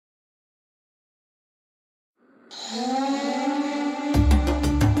Hey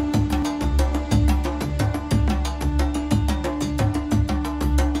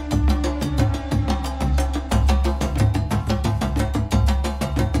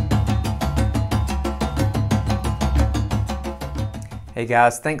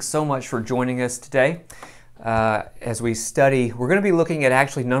guys, thanks so much for joining us today. As we study, we're going to be looking at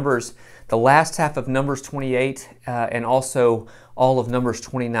actually Numbers, the last half of Numbers 28 and also all of Numbers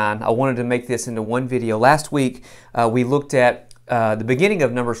 29. I wanted to make this into one video. Last week we looked at the beginning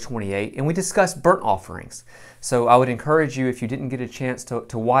of Numbers 28 and we discussed burnt offerings. So I would encourage you, if you didn't get a chance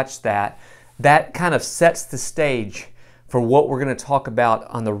to watch that, that kind of sets the stage for what we're going to talk about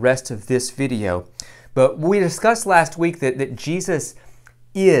on the rest of this video. But we discussed last week that Jesus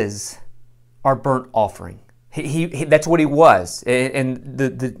is our burnt offering. That's what he was. And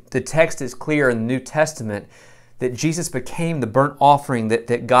the text is clear in the New Testament that Jesus became the burnt offering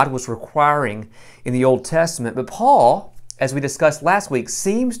that God was requiring in the Old Testament. But Paul, as we discussed last week,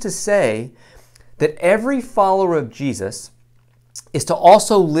 seems to say that every follower of Jesus is to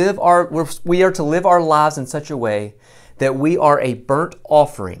also we are to live our lives in such a way that we are a burnt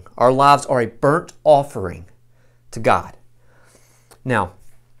offering. Our lives are a burnt offering to God. Now,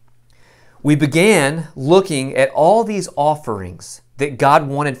 we began looking at all these offerings that God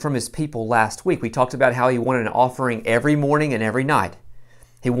wanted from His people last week. We talked about how He wanted an offering every morning and every night.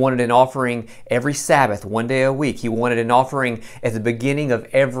 He wanted an offering every Sabbath, one day a week. He wanted an offering at the beginning of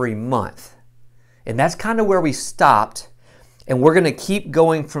every month. And that's kind of where we stopped, and we're going to keep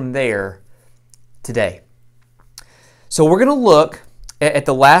going from there today. So we're going to look at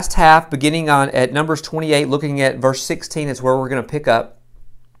the last half, beginning at Numbers 28, looking at verse 16 is where we're going to pick up.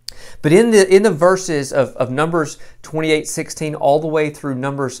 But in the verses of Numbers 28, 16, all the way through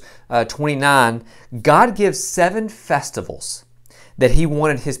Numbers 29, God gives 7 festivals that He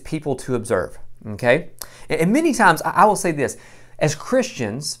wanted His people to observe. Okay? And many times, I will say this, as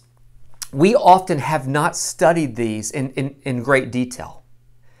Christians, we often have not studied these in great detail.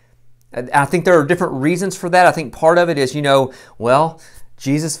 I think there are different reasons for that. I think part of it is,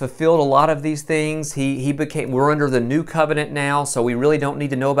 Jesus fulfilled a lot of these things. We're under the new covenant now, so we really don't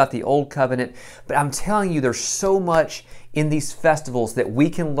need to know about the old covenant. But I'm telling you, there's so much in these festivals that we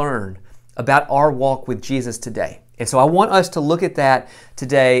can learn about our walk with Jesus today. And so I want us to look at that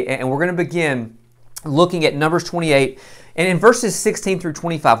today, and we're going to begin looking at Numbers 28. And in verses 16 through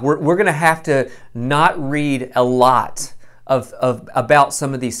 25, we're going to have to not read a lot about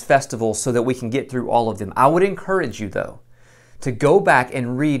some of these festivals so that we can get through all of them. I would encourage you, though, to go back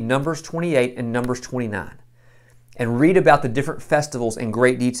and read Numbers 28 and Numbers 29 and read about the different festivals in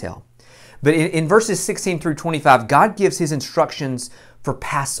great detail. But in verses 16 through 25, God gives His instructions for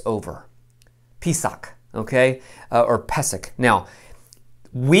Passover, Pesach, okay, or Pesach. Now,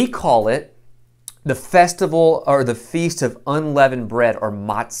 we call it the festival or the feast of unleavened bread, or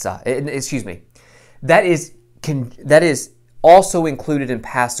matzah. Excuse me. That is also included in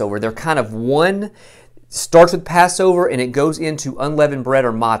Passover. They're kind of one, starts with Passover and it goes into unleavened bread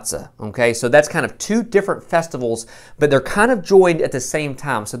or matzah. Okay, so that's kind of 2 different festivals, but they're kind of joined at the same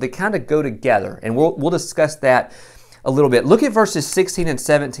time. So they kind of go together, and we'll discuss that a little bit. Look at verses 16 and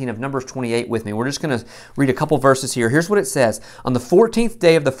 17 of Numbers 28 with me. We're just going to read a couple verses here. Here's what it says. On the 14th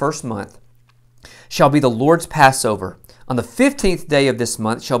day of the first month shall be the Lord's Passover. On the 15th day of this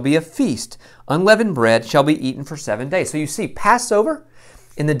month shall be a feast. Unleavened bread shall be eaten for 7 days. So you see, Passover,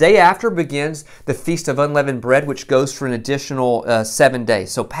 and the day after begins the Feast of Unleavened Bread, which goes for an additional 7 days.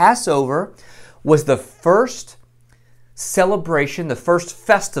 So Passover was the first celebration, the first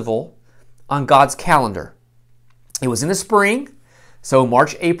festival on God's calendar. It was in the spring, so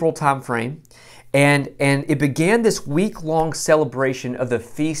March, April time frame, and it began this week-long celebration of the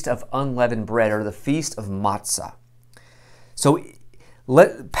Feast of Unleavened Bread, or the Feast of Matzah. So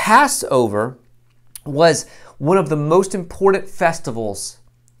Passover was one of the most important festivals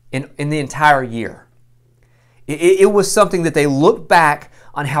in the entire year. It was something that they looked back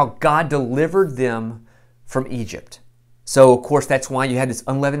on how God delivered them from Egypt. So, of course, that's why you had this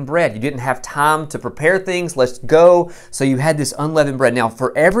unleavened bread. You didn't have time to prepare things. Let's go. So you had this unleavened bread. Now,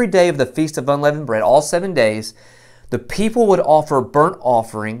 for every day of the Feast of Unleavened Bread, all 7 days, the people would offer burnt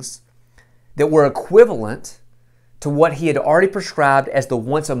offerings that were equivalent to what He had already prescribed as the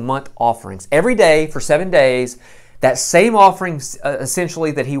once-a-month offerings. Every day for 7 days, that same offering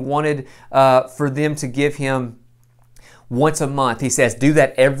essentially that He wanted for them to give Him once a month. He says, do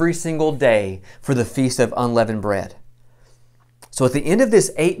that every single day for the Feast of Unleavened Bread. So at the end of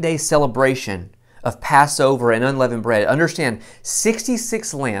this 8-day celebration of Passover and unleavened bread, understand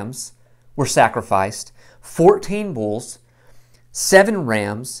 66 lambs were sacrificed, 14 bulls, 7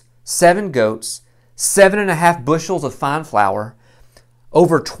 rams, 7 goats, 7.5 bushels of fine flour,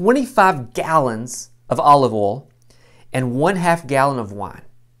 over 25 gallons of olive oil, and 1/2 gallon of wine.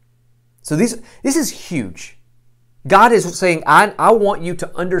 So this is huge. God is saying, I want you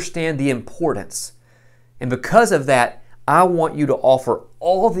to understand the importance. And because of that, I want you to offer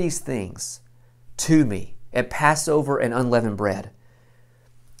all these things to me at Passover and unleavened bread.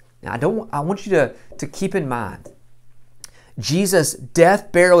 Now, I want you to keep in mind, Jesus'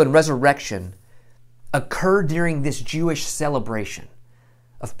 death, burial, and resurrection occurred during this Jewish celebration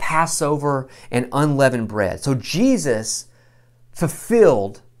of Passover and unleavened bread. So Jesus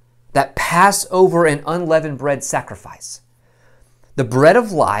fulfilled that Passover and unleavened bread sacrifice. The bread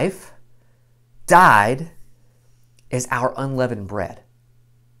of life died as our unleavened bread.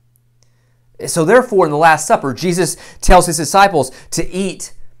 So therefore, in the Last Supper, Jesus tells his disciples to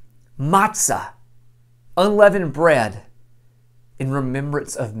eat matzah, unleavened bread, in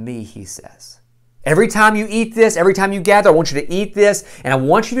remembrance of me, he says. Every time you eat this, every time you gather, I want you to eat this, and I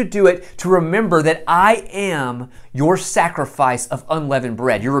want you to do it to remember that I am your sacrifice of unleavened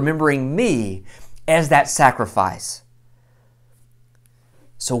bread. You're remembering me as that sacrifice.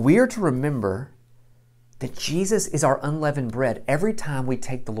 So we are to remember that Jesus is our unleavened bread every time we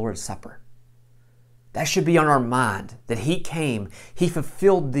take the Lord's Supper. That should be on our mind, that He came, He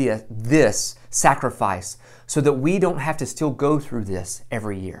fulfilled this sacrifice so that we don't have to still go through this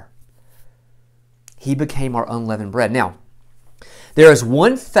every year. He became our unleavened bread. Now, there is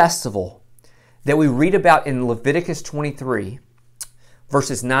one festival that we read about in Leviticus 23,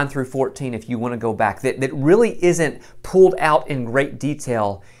 verses 9 through 14, if you want to go back, that really isn't pulled out in great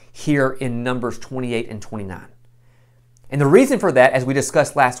detail here in Numbers 28 and 29. And the reason for that, as we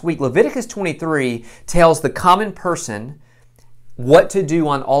discussed last week, Leviticus 23 tells the common person what to do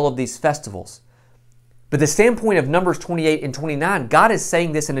on all of these festivals. But the standpoint of Numbers 28 and 29, God is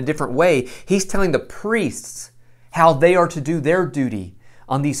saying this in a different way. He's telling the priests how they are to do their duty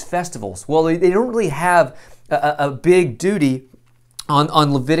on these festivals. Well, they don't really have a big duty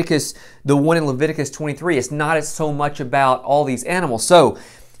on Leviticus, the one in Leviticus 23. It's not so much about all these animals. So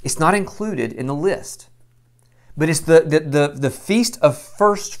it's not included in the list. But it's the Feast of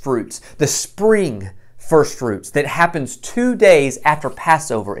First Fruits, the spring first fruits that happens 2 days after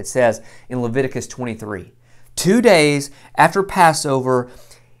Passover, it says in Leviticus 23. 2 days after Passover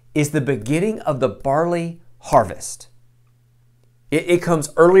is the beginning of the barley harvest. It comes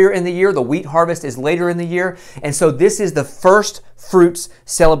earlier in the year. The wheat harvest is later in the year. And so this is the first fruits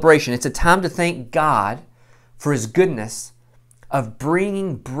celebration. It's a time to thank God for His goodness of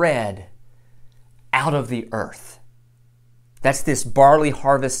bringing bread out of the earth. That's this barley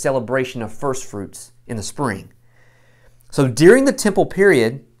harvest celebration of first fruits in the spring. So during the temple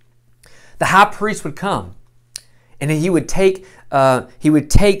period, the high priest would come and he would take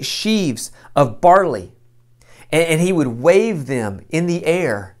sheaves of barley and he would wave them in the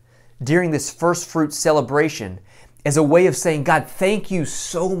air during this first fruit celebration as a way of saying, God, thank you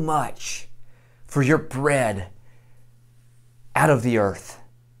so much for your bread out of the earth.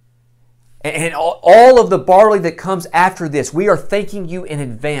 And all of the barley that comes after this, we are thanking you in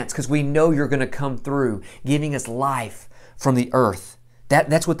advance because we know you're going to come through, giving us life from the earth.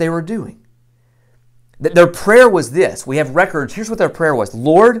 That's what they were doing. Their prayer was this. We have records. Here's what their prayer was.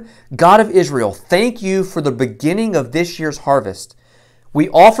 Lord, God of Israel, thank you for the beginning of this year's harvest. We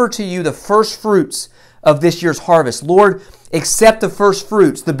offer to you the first fruits of this year's harvest. Lord, accept the first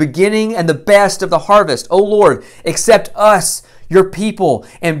fruits, the beginning and the best of the harvest. Oh Lord, accept us, your people,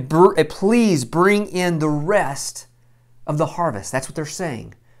 and please bring in the rest of the harvest. That's what they're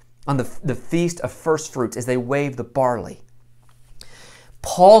saying on the Feast of First Fruits as they wave the barley.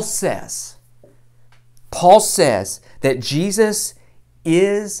 Paul says that Jesus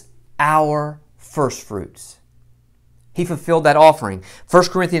is our first fruits. He fulfilled that offering. 1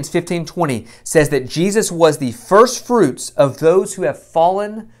 Corinthians 15:20 says that Jesus was the first fruits of those who have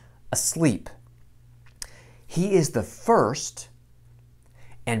fallen asleep. He is the first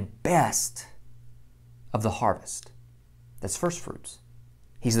and best of the harvest. That's first fruits.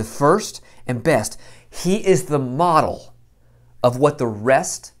 He's the first and best. He is the model of what the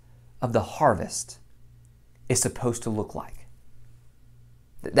rest of the harvest is supposed to look like.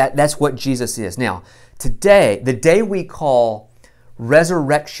 That's what Jesus is. Now, today, the day we call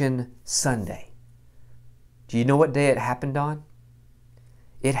Resurrection Sunday, do you know what day it happened on?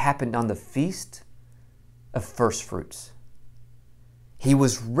 It happened on the Feast of First Fruits. He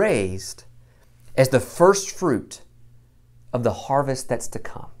was raised as the first fruit of the harvest that's to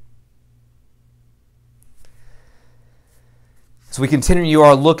come. So we continue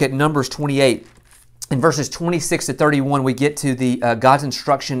our look at Numbers 28. In verses 26 to 31, we get to the God's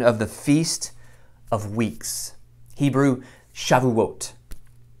instruction of the Feast of Weeks. Hebrew, Shavuot,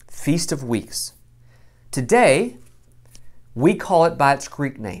 Feast of Weeks. Today, we call it by its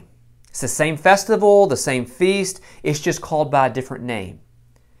Greek name. It's the same festival, the same feast. It's just called by a different name.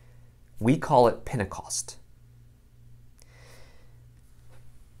 We call it Pentecost.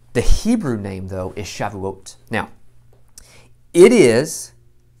 The Hebrew name, though, is Shavuot. Now, it is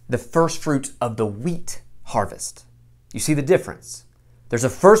the first fruits of the wheat harvest. You see the difference? There's a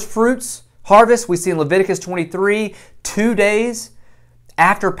first fruits harvest we see in Leviticus 23, 2 days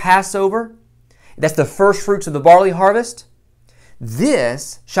after Passover. That's the first fruits of the barley harvest.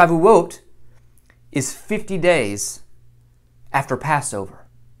 This, Shavuot, is 50 days after Passover.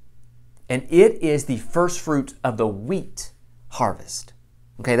 And it is the first fruit of the wheat harvest.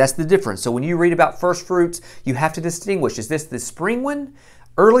 Okay, that's the difference. So when you read about first fruits, you have to distinguish, is this the spring one,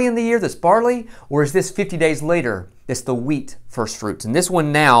 early in the year, this barley, or is this 50 days later, this the wheat first fruits? And this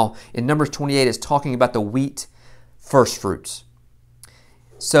one now, in Numbers 28, is talking about the wheat first fruits.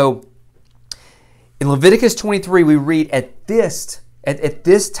 So in Leviticus 23, we read at this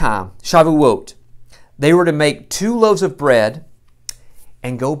time, Shavuot, they were to make 2 loaves of bread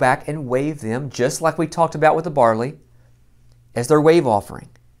and go back and wave them, just like we talked about with the barley, as their wave offering.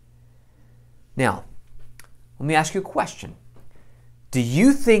 Now, let me ask you a question. Do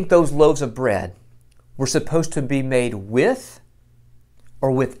you think those loaves of bread were supposed to be made with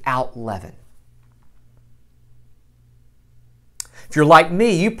or without leaven? If you're like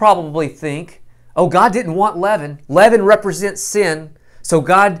me, you probably think, oh, God didn't want leaven. Leaven represents sin, so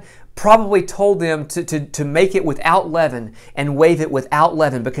God probably told them to make it without leaven and wave it without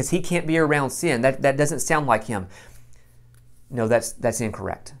leaven because He can't be around sin. That doesn't sound like Him. No, that's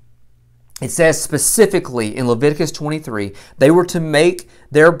incorrect. It says specifically in Leviticus 23, they were to make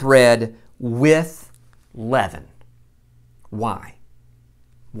their bread with leaven. Why?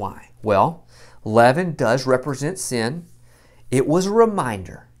 Why? Well, leaven does represent sin. It was a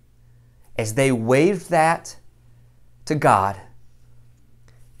reminder as they waved that to God,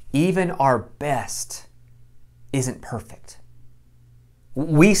 even our best isn't perfect.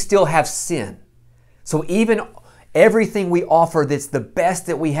 We still have sin. So even everything we offer that's the best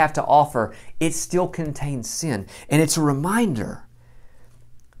that we have to offer, it still contains sin. And it's a reminder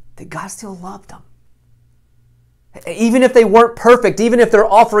that God still loved them. Even if they weren't perfect, even if their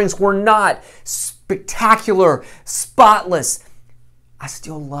offerings were not spectacular, spotless, I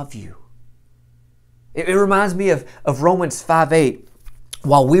still love you. It reminds me of Romans 5:8.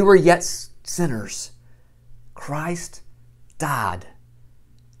 While we were yet sinners, Christ died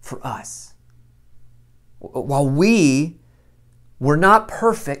for us. While we were not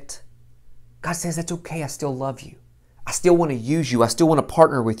perfect, God says, that's okay, I still love you. I still want to use you. I still want to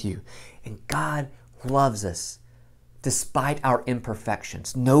partner with you. And God loves us despite our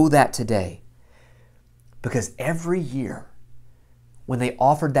imperfections. Know that today. Because every year, when they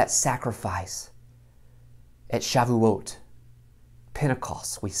offered that sacrifice at Shavuot,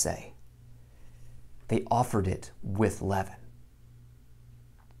 Pentecost, we say, they offered it with leaven.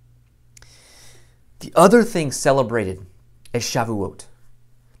 The other thing celebrated at Shavuot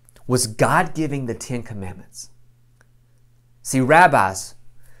was God giving the 10 Commandments. See, rabbis,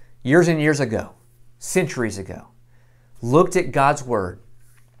 years and years ago, centuries ago, looked at God's Word,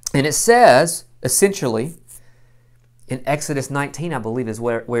 and it says, essentially, in Exodus 19, I believe is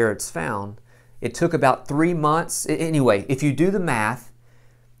where it's found, it took about 3 months. Anyway, if you do the math,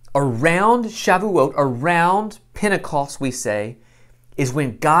 around Shavuot, around Pentecost, we say, is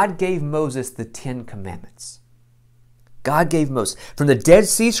when God gave Moses the 10 Commandments. God gave Moses. From the Dead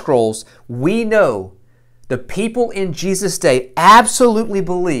Sea Scrolls, we know the people in Jesus' day absolutely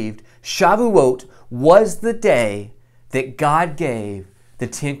believed Shavuot was the day that God gave the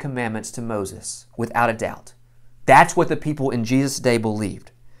 10 Commandments to Moses, without a doubt. That's what the people in Jesus' day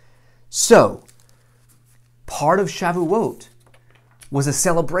believed. So, part of Shavuot was a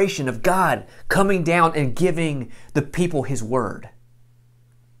celebration of God coming down and giving the people His Word.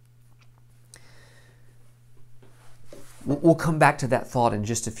 We'll come back to that thought in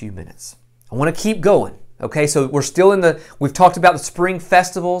just a few minutes. I want to keep going. Okay, so we're still we've talked about the spring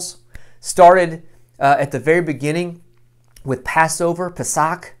festivals, started at the very beginning with Passover,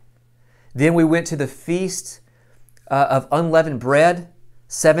 Pesach. Then we went to the Feast of Unleavened Bread,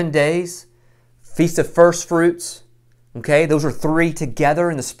 7 days. Feast of First Fruits. Okay, those are 3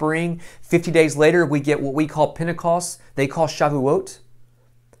 together in the spring. 50 days later, we get what we call Pentecost. They call Shavuot.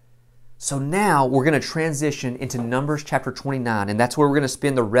 So now we're going to transition into Numbers chapter 29, and that's where we're going to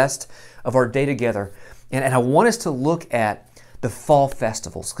spend the rest of our day together. And I want us to look at the fall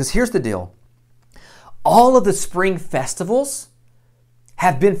festivals, because here's the deal. All of the spring festivals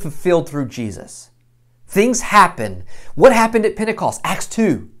have been fulfilled through Jesus. Things happen. What happened at Pentecost? Acts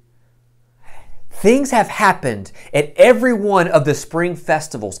 2. Things have happened at every one of the spring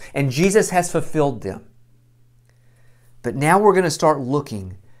festivals, and Jesus has fulfilled them. But now we're going to start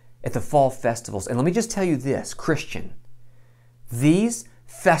looking at the fall festivals. And let me just tell you this, Christian, these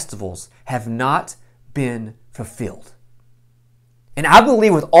festivals have not been fulfilled. And I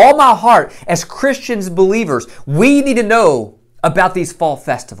believe with all my heart, as Christians, believers, we need to know about these fall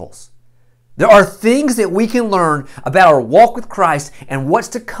festivals. There are things that we can learn about our walk with Christ and what's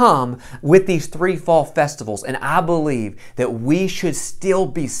to come with these 3 fall festivals. And I believe that we should still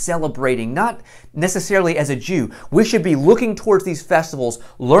be celebrating, not necessarily as a Jew. We should be looking towards these festivals,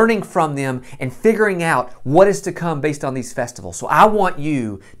 learning from them, and figuring out what is to come based on these festivals. So I want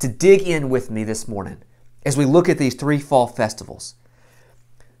you to dig in with me this morning as we look at these 3 fall festivals.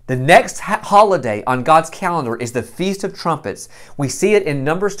 The next holiday on God's calendar is the Feast of Trumpets. We see it in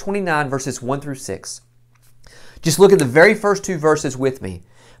Numbers 29, verses 1 through 6. Just look at the very first 2 verses with me.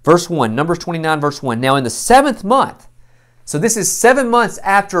 Verse 1, Numbers 29, verse 1. Now in the 7th month, so this is 7 months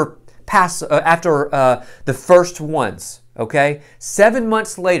after the first ones, okay? 7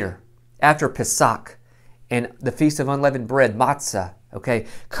 months later, after Pesach and the Feast of Unleavened Bread, Matzah, okay,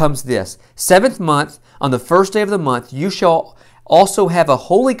 comes this. 7th month, on the first day of the month, you shall also have a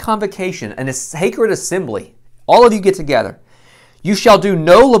holy convocation and a sacred assembly. All of you get together. You shall do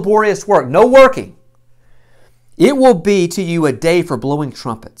no laborious work, no working. It will be to you a day for blowing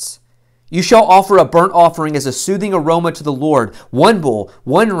trumpets. You shall offer a burnt offering as a soothing aroma to the Lord, 1 bull,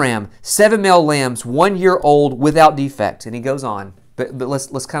 1 ram, 7 male lambs, 1 year old without defect. And he goes on, but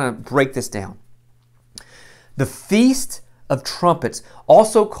let's kind of break this down. The Feast of Trumpets,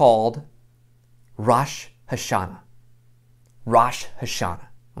 also called Rosh Hashanah. Rosh Hashanah,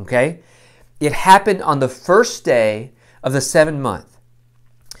 okay? It happened on the first day of the 7th month.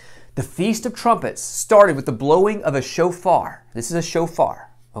 The Feast of Trumpets started with the blowing of a shofar. This is a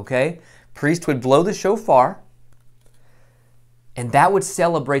shofar, okay? Priest would blow the shofar, and that would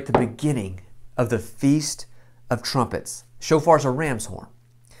celebrate the beginning of the Feast of Trumpets. Shofar is a ram's horn.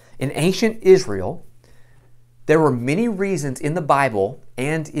 In ancient Israel, there were many reasons in the Bible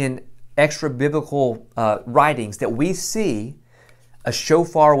and in extra biblical writings that we see a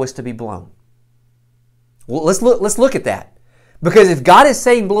shofar was to be blown. Well, let's look at that. Because if God is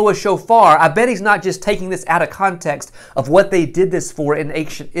saying blow a shofar, I bet He's not just taking this out of context of what they did this for in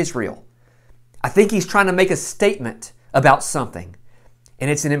ancient Israel. I think He's trying to make a statement about something,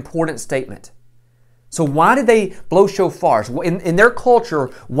 and it's an important statement. So why did they blow shofars? In their culture,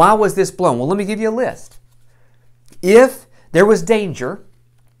 why was this blown? Well, let me give you a list. If there was danger,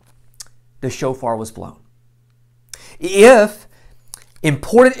 the shofar was blown. If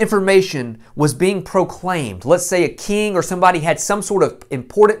important information was being proclaimed, let's say a king or somebody had some sort of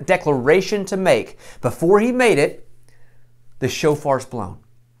important declaration to make, before he made it, the shofar's blown.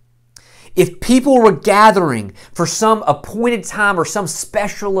 If people were gathering for some appointed time or some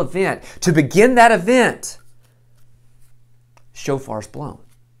special event, to begin that event, shofar's blown.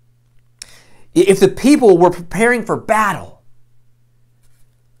 If the people were preparing for battle,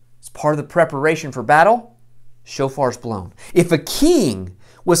 as part of the preparation for battle, shofar's blown. If a king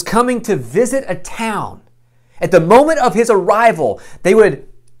was coming to visit a town, at the moment of his arrival, they would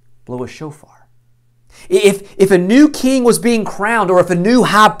blow a shofar. If a new king was being crowned, or if a new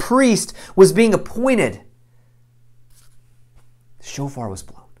high priest was being appointed, the shofar was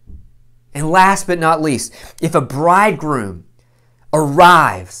blown. And last but not least, if a bridegroom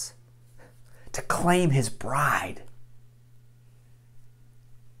arrives to claim his bride,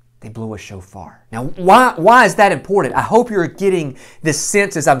 they blew a shofar. Now, why is that important? I hope you're getting this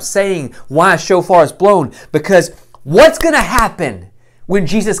sense as I'm saying why a shofar is blown. Because what's going to happen when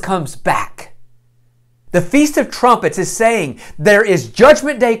Jesus comes back? The Feast of Trumpets is saying there is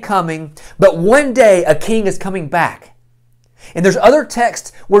Judgment Day coming, but one day a king is coming back. And there's other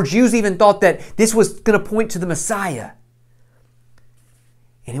texts where Jews even thought that this was going to point to the Messiah.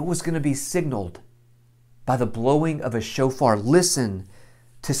 And it was going to be signaled by the blowing of a shofar. Listen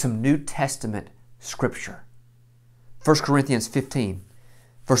to some New Testament scripture. 1 Corinthians 15,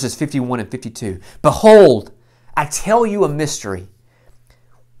 verses 51 and 52. Behold, I tell you a mystery.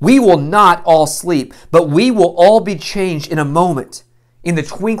 We will not all sleep, but we will all be changed in a moment, in the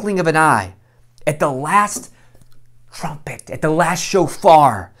twinkling of an eye, at the last trumpet, at the last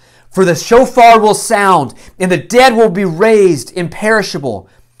shofar. For the shofar will sound, and the dead will be raised imperishable,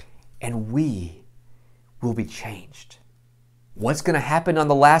 and we will be changed. What's going to happen on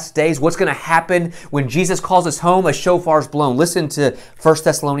the last days? What's going to happen when Jesus calls us home? A shofar's blown. Listen to 1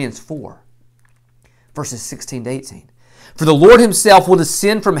 Thessalonians 4, verses 16 to 18. For the Lord Himself will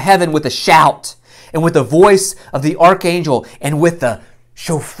descend from heaven with a shout, and with the voice of the archangel, and with the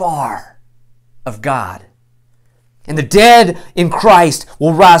shofar of God. And the dead in Christ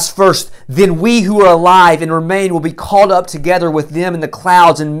will rise first. Then we who are alive and remain will be caught up together with them in the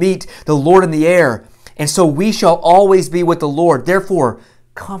clouds and meet the Lord in the air. And so we shall always be with the Lord. Therefore,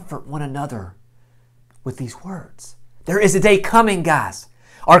 comfort one another with these words. There is a day coming, guys.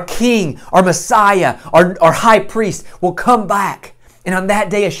 Our King, our Messiah, our High Priest will come back. And on that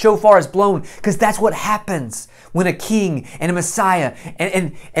day, a shofar is blown, because that's what happens when a king and a Messiah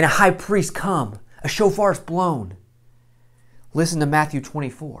and a High Priest come. A shofar is blown. Listen to Matthew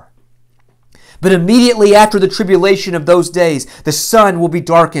 24. But immediately after the tribulation of those days, the sun will be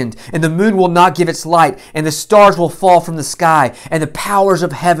darkened, and the moon will not give its light, and the stars will fall from the sky, and the powers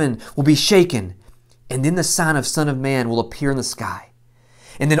of heaven will be shaken. And then the sign of Son of Man will appear in the sky.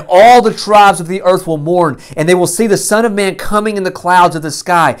 And then all the tribes of the earth will mourn, and they will see the Son of Man coming in the clouds of the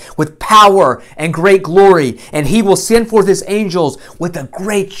sky with power and great glory. And he will send forth his angels with a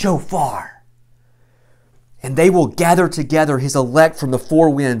great shofar. And they will gather together his elect from the four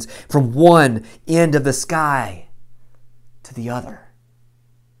winds, from one end of the sky to the other.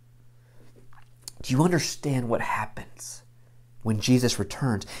 Do you understand what happens when Jesus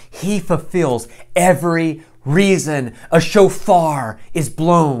returns? He fulfills every reason a shofar is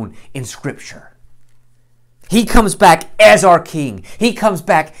blown in Scripture. He comes back as our King. He comes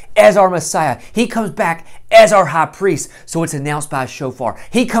back as our Messiah. He comes back as our High Priest. So it's announced by a shofar.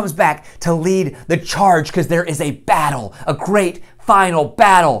 He comes back to lead the charge, because there is a battle, a great final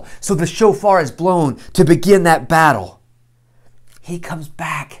battle. So the shofar is blown to begin that battle. He comes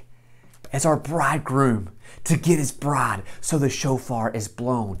back as our bridegroom to get his bride, so the shofar is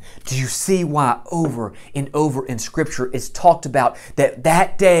blown. Do you see why over and over in Scripture it's talked about that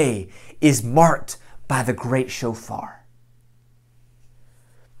that day is marked by the great shofar?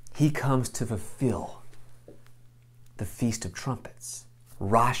 He comes to fulfill the Feast of Trumpets,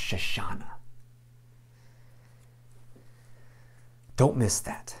 Rosh Hashanah. Don't miss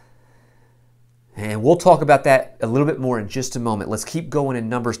that. And we'll talk about that a little bit more in just a moment. Let's keep going in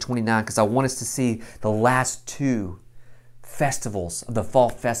Numbers 29, because I want us to see the last two festivals of the fall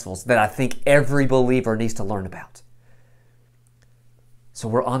festivals that I think every believer needs to learn about. So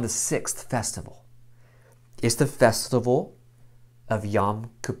we're on the sixth festival. It's the festival of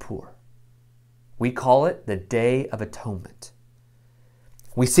Yom Kippur. We call it the Day of Atonement.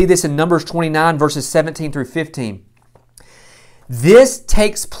 We see this in Numbers 29, verses 17 through 15. This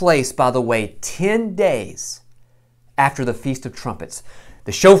takes place, by the way, 10 days after the Feast of Trumpets.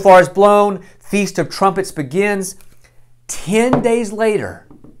 The shofar is blown, Feast of Trumpets begins. 10 days later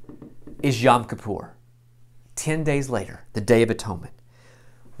is Yom Kippur. 10 days later, the Day of Atonement.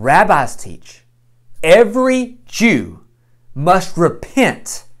 Rabbis teach every Jew must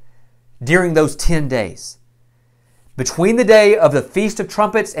repent during those 10 days. Between the day of the Feast of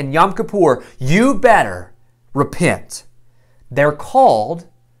Trumpets and Yom Kippur, you better repent. They're called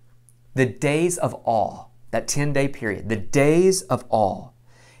the days of awe, that 10-day period, the days of awe.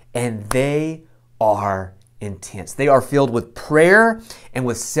 And they are intense. They are filled with prayer and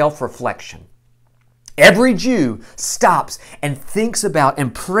with self-reflection. Every Jew stops and thinks about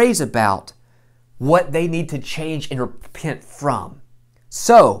and prays about what they need to change and repent from.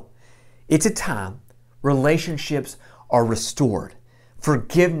 So, it's a time relationships are restored.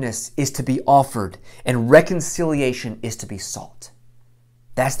 Forgiveness is to be offered, and reconciliation is to be sought.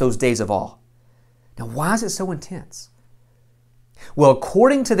 That's those days of awe. Now, why is it so intense? Well,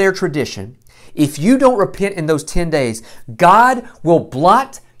 according to their tradition, if you don't repent in those 10 days, God will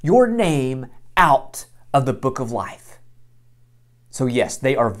blot your name out of the book of life. So yes,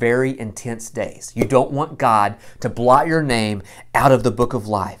 they are very intense days. You don't want God to blot your name out of the book of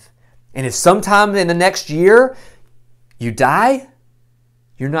life. And if sometime in the next year you die,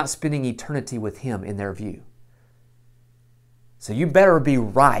 you're not spending eternity with Him in their view. So you better be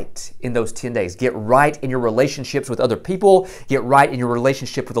right in those 10 days. Get right in your relationships with other people. Get right in your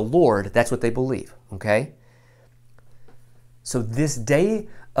relationship with the Lord. That's what they believe, okay? So this Day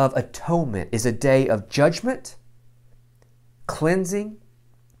of Atonement is a day of judgment, cleansing,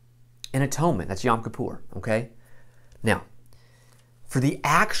 and atonement. That's Yom Kippur, okay? Now, for the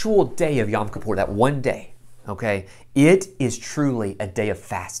actual day of Yom Kippur, that one day, okay, it is truly a day of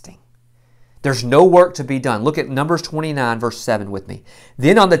fasting. There's no work to be done. Look at Numbers 29, verse 7 with me.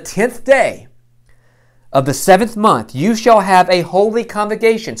 Then on the 10th day of the 7th month, you shall have a holy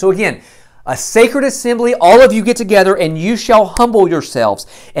convocation. So again, a sacred assembly, all of you get together, and you shall humble yourselves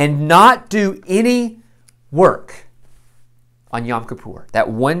and not do any work on Yom Kippur. That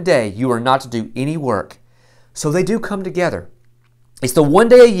one day you are not to do any work. So they do come together. It's the one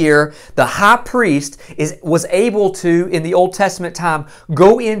day a year the high priest was able to, in the Old Testament time,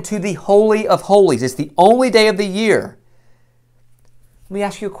 go into the Holy of Holies. It's the only day of the year. Let me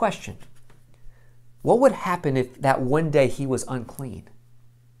ask you a question. What would happen if that one day he was unclean?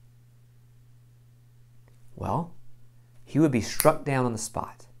 Well, he would be struck down on the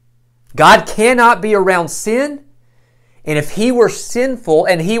spot. God cannot be around sin. And if he were sinful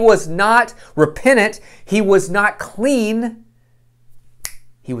and he was not repentant, he was not clean,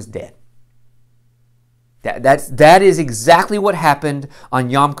 he was dead. That is exactly what happened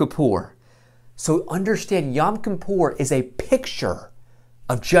on Yom Kippur. So understand, Yom Kippur is a picture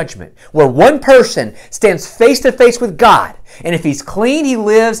of judgment, where one person stands face to face with God. And if he's clean, he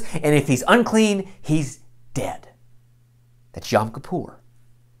lives. And if he's unclean, he's dead. That's Yom Kippur.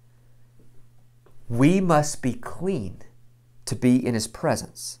 We must be clean to be in his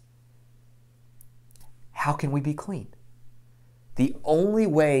presence. How can we be clean? The only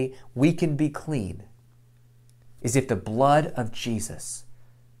way we can be clean is if the blood of Jesus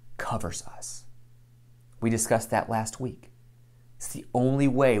covers us. We discussed that last week. It's the only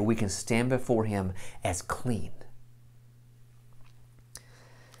way we can stand before him as clean.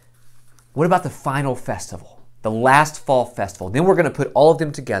 What about the final festival, the last fall festival? Then we're going to put all of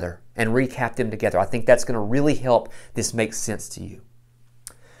them together and recap them together. I think that's going to really help this make sense to you.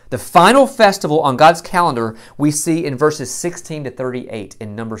 The final festival on God's calendar we see in verses 16 to 38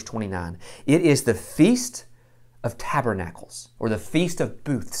 in Numbers 29. It is the Feast of Tabernacles, or the Feast of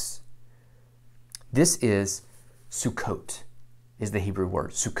Booths. This is Sukkot, is the Hebrew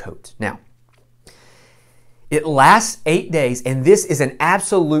word, Sukkot. Now, it lasts 8 days, and this is an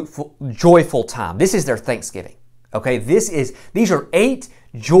absolute joyful time. This is their Thanksgiving. Okay, these are 8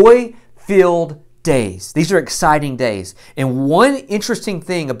 joy-filled days. These are exciting days. And one interesting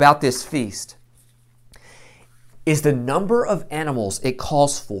thing about this feast is the number of animals it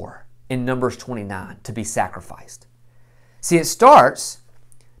calls for in Numbers 29 to be sacrificed. See, it starts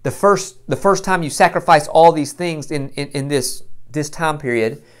the first time you sacrifice all these things in this time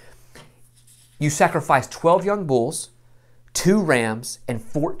period. You sacrifice 12 young bulls, 2 rams, and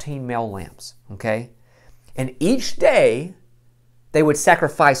 14 male lambs. Okay, and each day they would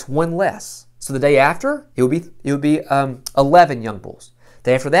sacrifice one less. So the day after, it would be 11 young bulls.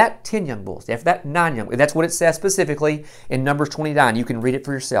 The day after that, 10 young bulls. The day after that, 9 young bulls. That's what it says specifically in Numbers 29. You can read it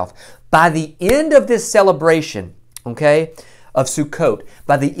for yourself. By the end of this celebration, okay, of Sukkot,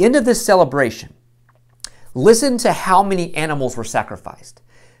 by the end of this celebration, listen to how many animals were sacrificed.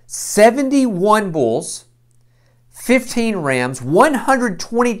 71 bulls, 15 rams,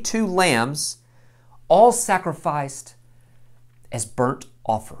 122 lambs, all sacrificed as burnt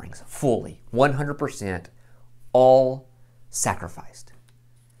offerings, fully, 100%, all sacrificed.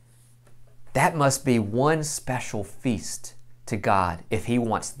 That must be one special feast to God if he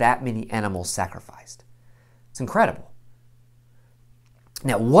wants that many animals sacrificed. It's incredible.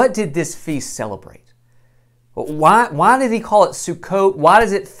 Now, what did this feast celebrate? Why did he call it Sukkot? Why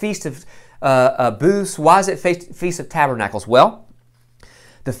is it Feast of Booths? Why is it Feast of Tabernacles? Well,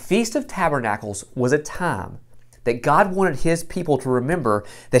 the Feast of Tabernacles was a time that God wanted his people to remember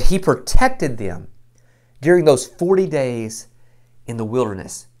that he protected them during those 40 days in the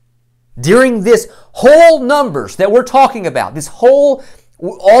wilderness. During this whole Numbers that we're talking about,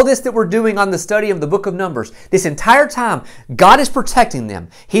 all this that we're doing on the study of the book of Numbers, this entire time, God is protecting them.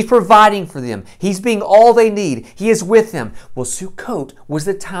 He's providing for them. He's being all they need. He is with them. Well, Sukkot was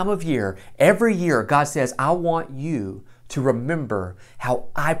the time of year. Every year, God says, I want you to remember how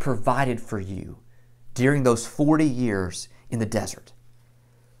I provided for you during those 40 years in the desert.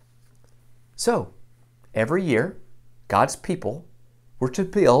 So, every year, God's people were to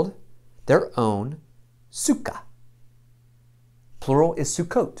build their own sukkah. Plural is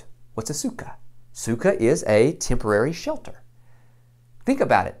Sukkot. What's a sukkah? Sukkah is a temporary shelter. Think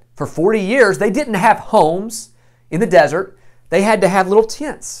about it. For 40 years, they didn't have homes in the desert. They had to have little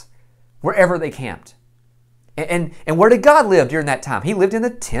tents wherever they camped. And where did God live during that time? He lived in the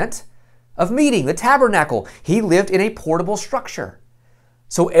tent of meeting, the tabernacle. He lived in a portable structure.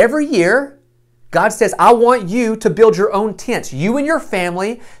 So every year, God says, I want you to build your own tents. You and your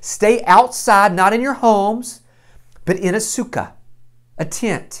family stay outside, not in your homes, but in a sukkah, a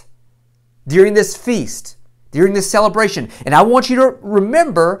tent, during this feast, during this celebration. And I want you to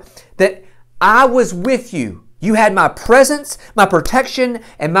remember that I was with you. You had my presence, my protection,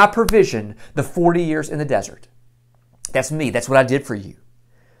 and my provision the 40 years in the desert. That's me. That's what I did for you.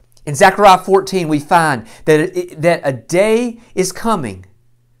 In Zechariah 14, we find that a day is coming.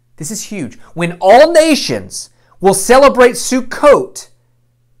 This is huge. When all nations will celebrate Sukkot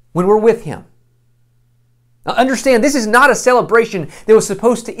when we're with him. Now understand, this is not a celebration that was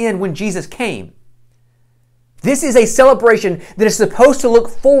supposed to end when Jesus came. This is a celebration that is supposed to look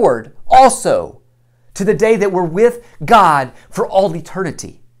forward also to the day that we're with God for all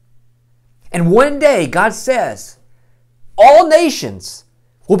eternity. And one day, God says, all nations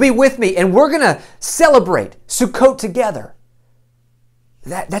will be with me, and we're going to celebrate Sukkot together.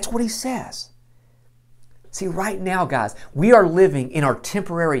 That's what he says. See, right now, guys, we are living in our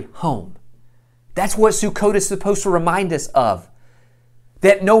temporary home. That's what Sukkot is supposed to remind us of.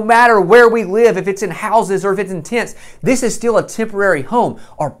 That no matter where we live, if it's in houses or if it's in tents, this is still a temporary home.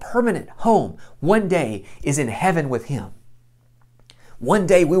 Our permanent home one day is in heaven with Him. One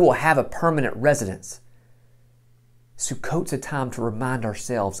day we will have a permanent residence. Sukkot's a time to remind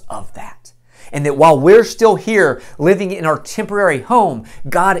ourselves of that. And that while we're still here living in our temporary home,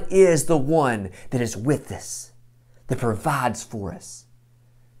 God is the one that is with us, that provides for us,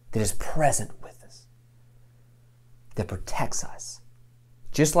 that is present with us, that protects us.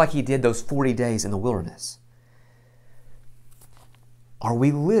 Just like He did those 40 days in the wilderness. Are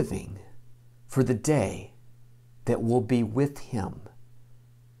we living for the day that we'll be with Him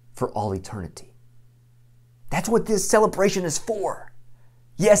for all eternity? That's what this celebration is for.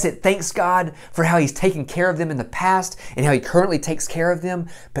 Yes, it thanks God for how He's taken care of them in the past and how He currently takes care of them.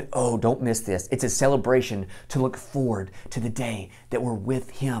 But oh, don't miss this. It's a celebration to look forward to the day that we're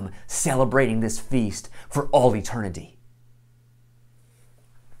with Him celebrating this feast for all eternity.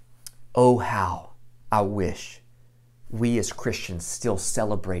 Oh, how I wish we as Christians still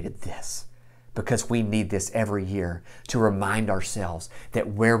celebrated this, because we need this every year to remind ourselves that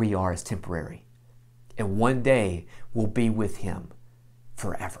where we are is temporary, and one day we'll be with Him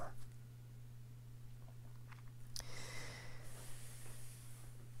forever.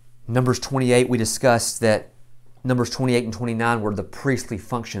 Numbers 28, we discussed that Numbers 28 and 29 were the priestly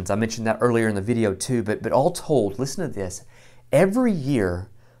functions. I mentioned that earlier in the video too, but all told, listen to this. Every year,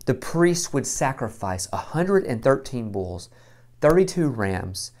 the priests would sacrifice 113 bulls, 32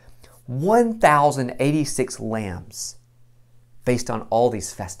 rams, 1,086 lambs based on all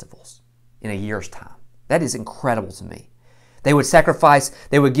these festivals in a year's time. That is incredible to me. They would sacrifice,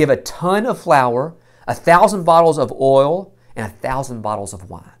 they would give a ton of flour, 1,000 bottles of oil, and 1,000 bottles of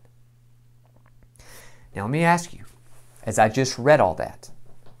wine. Now let me ask you, as I just read all that,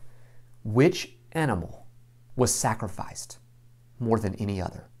 which animal was sacrificed more than any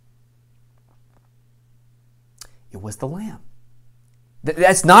other? It was the lamb.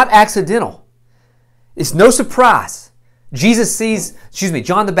 That's not accidental. It's no surprise. John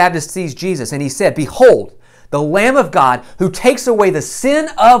the Baptist sees Jesus and he said, "Behold, the Lamb of God who takes away the sin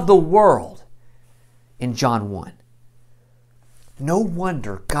of the world," in John 1. No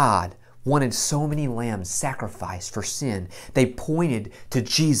wonder God wanted so many lambs sacrificed for sin. They pointed to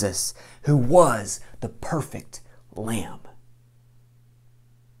Jesus, who was the perfect lamb.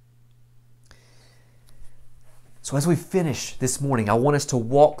 So as we finish this morning, I want us to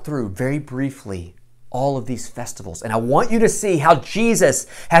walk through very briefly all of these festivals. And I want you to see how Jesus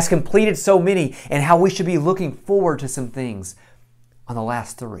has completed so many and how we should be looking forward to some things on the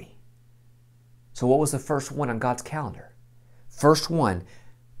last three. So what was the first one on God's calendar? First one,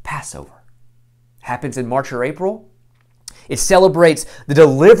 Passover. Happens in March or April. It celebrates the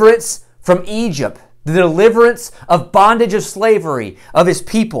deliverance from Egypt, the deliverance of bondage of slavery of His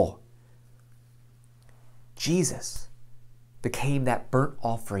people. Jesus became that burnt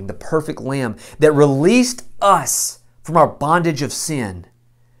offering, the perfect lamb that released us from our bondage of sin.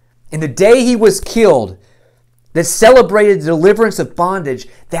 And the day He was killed, that celebrated the deliverance of bondage,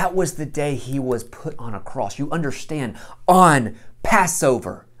 that was the day He was put on a cross. You understand, on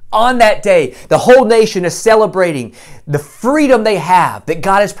Passover, on that day, the whole nation is celebrating the freedom they have that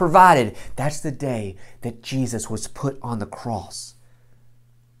God has provided. That's the day that Jesus was put on the cross.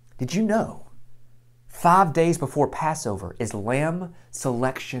 Did you know 5 days before Passover is Lamb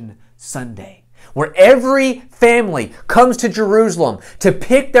Selection Sunday, where every family comes to Jerusalem to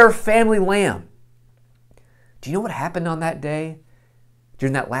pick their family lamb? Do you know what happened on that day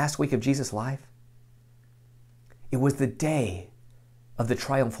during that last week of Jesus' life? It was the day of the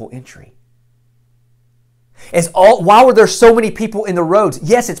triumphal entry. Why were there so many people in the roads?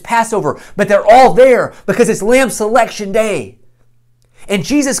 Yes, it's Passover, but they're all there because it's Lamb Selection Day. And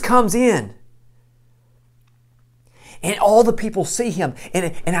Jesus comes in. And all the people see Him.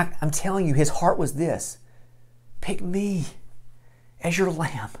 And I'm telling you, His heart was this: pick me as your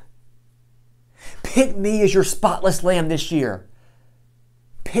lamb. Pick me as your spotless lamb this year.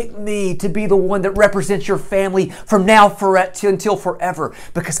 Pick me to be the one that represents your family from now until forever,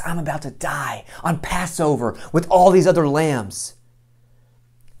 because I'm about to die on Passover with all these other lambs.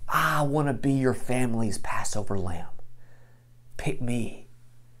 I want to be your family's Passover lamb. Pick me.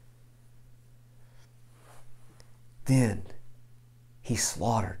 Then he's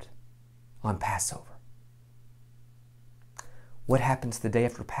slaughtered on Passover. What happens the day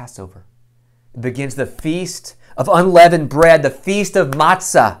after Passover? It begins the feast of unleavened bread, the feast of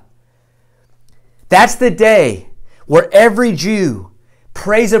matzah. That's the day where every Jew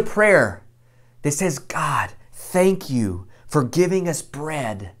prays a prayer that says, God, thank you for giving us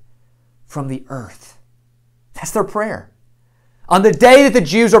bread from the earth. That's their prayer. On the day that the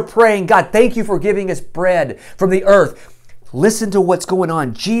Jews are praying, God, thank you for giving us bread from the earth. Listen to what's going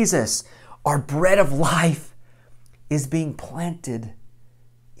on. Jesus, our bread of life, is being planted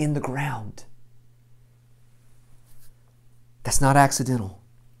in the ground. That's not accidental.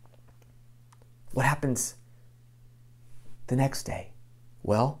 What happens the next day?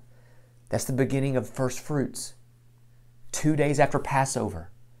 Well, that's the beginning of first fruits. 2 days after Passover.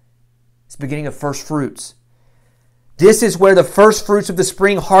 It's the beginning of first fruits. This is where the first fruits of the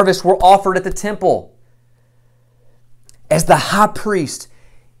spring harvest were offered at the temple. As the high priest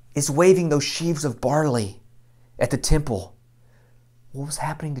is waving those sheaves of barley at the temple, what was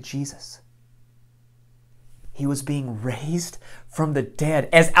happening to Jesus? He was being raised from the dead.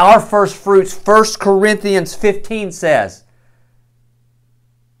 As our first fruits, 1 Corinthians 15 says.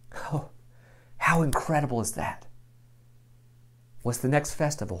 Oh, how incredible is that? What's the next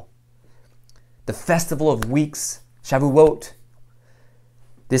festival? The Festival of Weeks, Shavuot.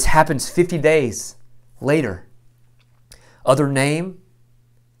 This happens 50 days later. Other name,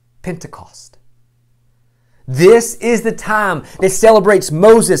 Pentecost. This is the time that celebrates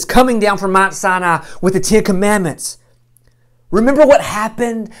Moses coming down from Mount Sinai with the Ten Commandments. Remember what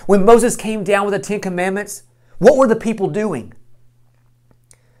happened when Moses came down with the Ten Commandments? What were the people doing?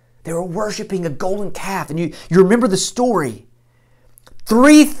 They were worshiping a golden calf. And you remember the story.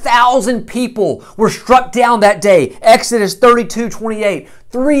 3,000 people were struck down that day. Exodus 32:28.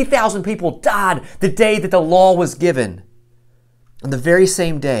 3,000 people died the day that the law was given. On the very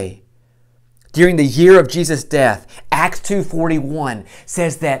same day, during the year of Jesus' death, Acts 2:41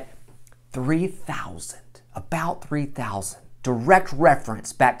 says that 3,000, about 3,000, direct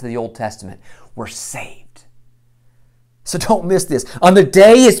reference back to the Old Testament, were saved. So don't miss this. On the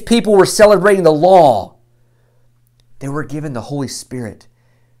day as people were celebrating the law, they were given the Holy Spirit,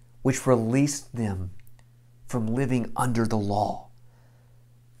 which released them from living under the law,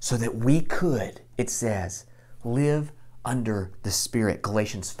 so that we could, it says, live under the Spirit.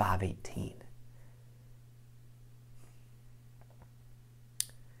 Galatians 5:18.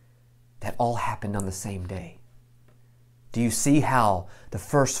 That all happened on the same day. Do you see how the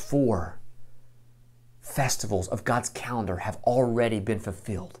first 4 festivals of God's calendar have already been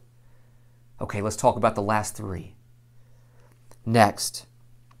fulfilled? Okay, let's talk about the last 3. Next,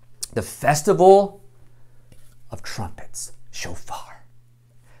 the Festival of Trumpets, Shofar.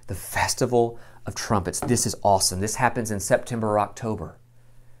 The Festival of Trumpets. This is awesome. This happens in September or October.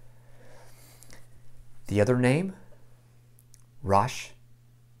 The other name, Rosh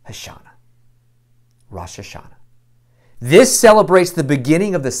Hashanah. Rosh Hashanah. This celebrates the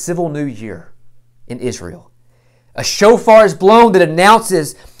beginning of the civil new year in Israel. A shofar is blown that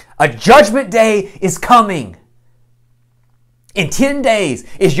announces a judgment day is coming. In 10 days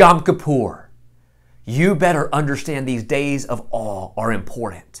is Yom Kippur. You better understand these days of awe are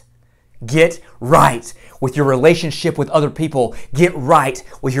important. Get right with your relationship with other people. Get right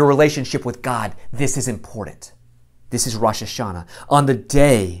with your relationship with God. This is important. This is Rosh Hashanah. On the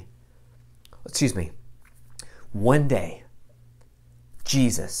day, one day,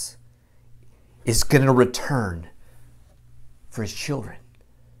 Jesus is going to return for his children.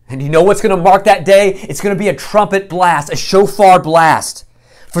 And you know what's going to mark that day? It's going to be a trumpet blast, a shofar blast.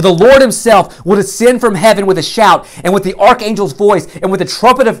 For the Lord himself will descend from heaven with a shout, and with the archangel's voice, and with the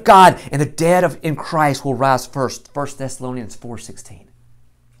trumpet of God, and the dead in Christ will rise first. 1 Thessalonians 4:16.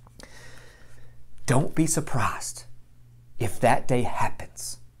 Don't be surprised if that day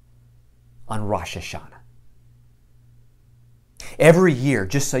happens on Rosh Hashanah. Every year,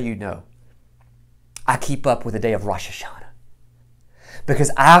 just so you know, I keep up with the day of Rosh Hashanah.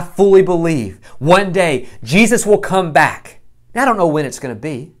 Because I fully believe one day Jesus will come back. Now, I don't know when it's going to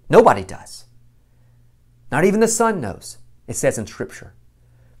be. Nobody does. Not even the Son knows, it says in Scripture.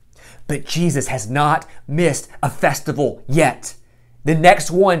 But Jesus has not missed a festival yet. The next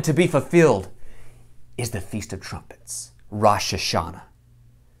one to be fulfilled is the Feast of Trumpets, Rosh Hashanah.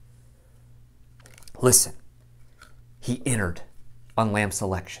 Listen, he entered on lamb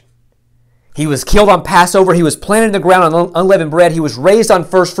selection. He was killed on Passover. He was planted in the ground on unleavened bread. He was raised on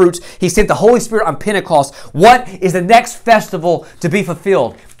first fruits. He sent the Holy Spirit on Pentecost. What is the next festival to be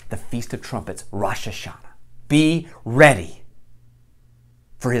fulfilled? the Feast of Trumpets, Rosh Hashanah. Be ready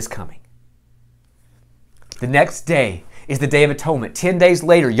for His coming. The next day is the Day of Atonement. 10 days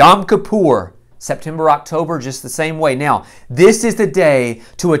later, Yom Kippur, September, October, just the same way. Now, this is the day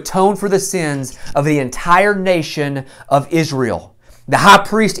to atone for the sins of the entire nation of Israel. The high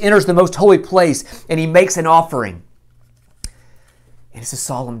priest enters the most holy place and he makes an offering. And it's a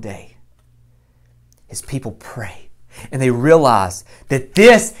solemn day. His people pray and they realize that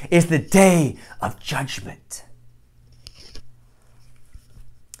this is the day of judgment.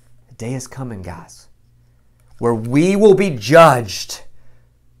 The day is coming, guys, where we will be judged.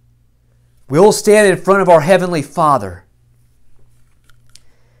 We'll stand in front of our Heavenly Father.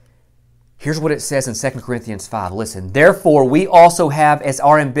 Here's what it says in 2 Corinthians 5. Listen, therefore we also have as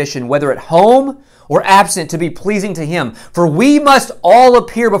our ambition, whether at home or absent, to be pleasing to Him. For we must all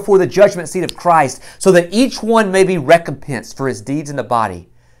appear before the judgment seat of Christ, so that each one may be recompensed for his deeds in the body,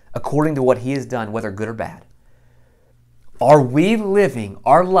 according to what he has done, whether good or bad. Are we living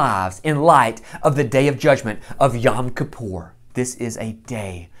our lives in light of the day of judgment of Yom Kippur? This is a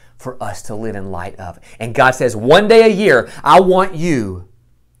day for us to live in light of. And God says, one day a year, I want you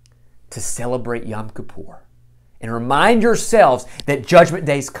to celebrate Yom Kippur and remind yourselves that Judgment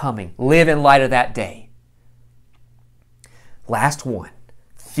Day is coming. Live in light of that day. Last one,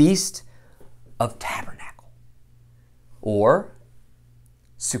 Feast of Tabernacle or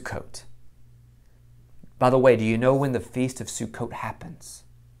Sukkot. By the way, do you know when the Feast of Sukkot happens?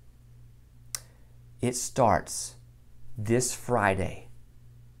 It starts this Friday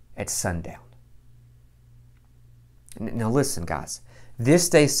at sundown. Now listen, guys. This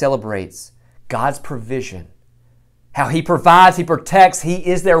day celebrates God's provision, how He provides, He protects, He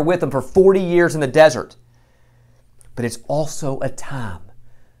is there with them for 40 years in the desert. But it's also a time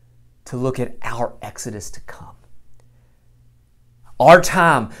to look at our exodus to come. Our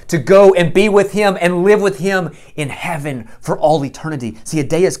time to go and be with Him and live with Him in heaven for all eternity. See, a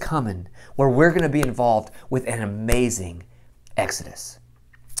day is coming where we're going to be involved with an amazing exodus.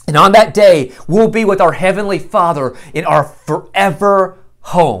 And on that day, we'll be with our Heavenly Father in our forever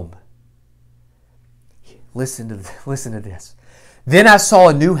home. Listen to this. Then I saw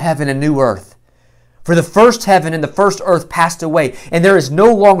a new heaven and new earth. For the first heaven and the first earth passed away, and there is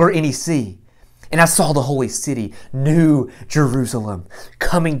no longer any sea. And I saw the holy city, New Jerusalem,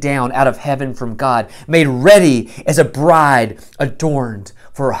 coming down out of heaven from God, made ready as a bride adorned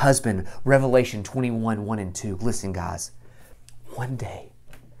for her husband. Revelation 21, 1 and 2. Listen, guys. One day,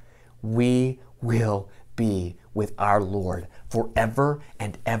 we will be with our Lord forever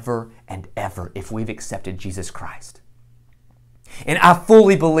and ever and ever if we've accepted Jesus Christ. And I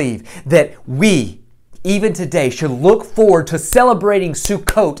fully believe that we, even today, should look forward to celebrating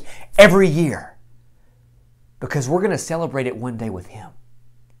Sukkot every year because we're going to celebrate it one day with Him.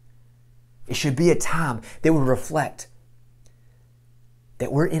 It should be a time that would reflect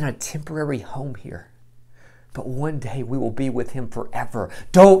that we're in a temporary home here. But one day we will be with Him forever.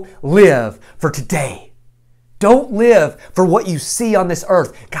 Don't live for today. Don't live for what you see on this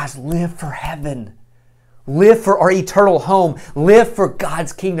earth. Guys, live for heaven. Live for our eternal home. Live for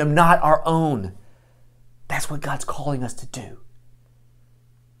God's kingdom, not our own. That's what God's calling us to do.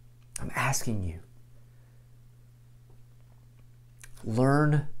 I'm asking you,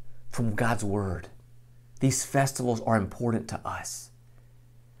 learn from God's Word. These festivals are important to us.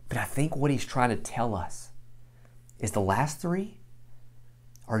 But I think what He's trying to tell us is the last three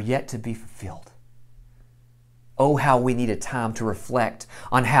are yet to be fulfilled. Oh, how we need a time to reflect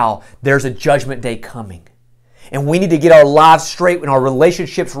on how there's a judgment day coming. And we need to get our lives straight and our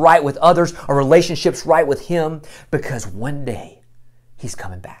relationships right with others, our relationships right with Him, because one day He's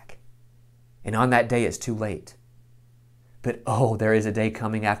coming back. And on that day, it's too late. But oh, there is a day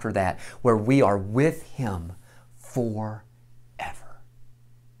coming after that where we are with Him forever.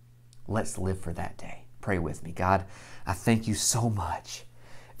 Let's live for that day. Pray with me. God, I thank You so much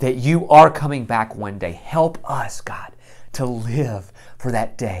that You are coming back one day. Help us, God, to live for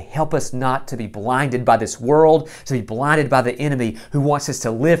that day. Help us not to be blinded by this world, to be blinded by the enemy who wants us to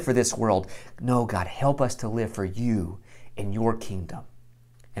live for this world. No, God, help us to live for You and Your kingdom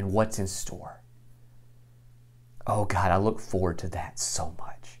and what's in store. Oh, God, I look forward to that so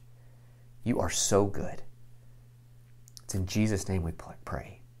much. You are so good. It's in Jesus' name we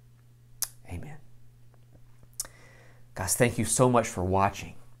pray. Amen. Guys, thank you so much for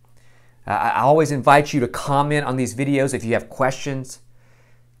watching. I always invite you to comment on these videos if you have questions.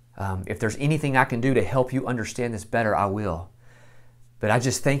 If there's anything I can do to help you understand this better, I will. But I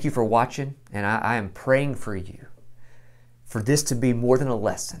just thank you for watching, and I am praying for you, for this to be more than a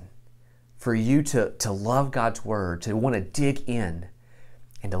lesson, for you to love God's Word, to want to dig in,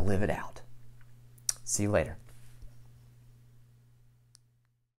 and to live it out. See you later.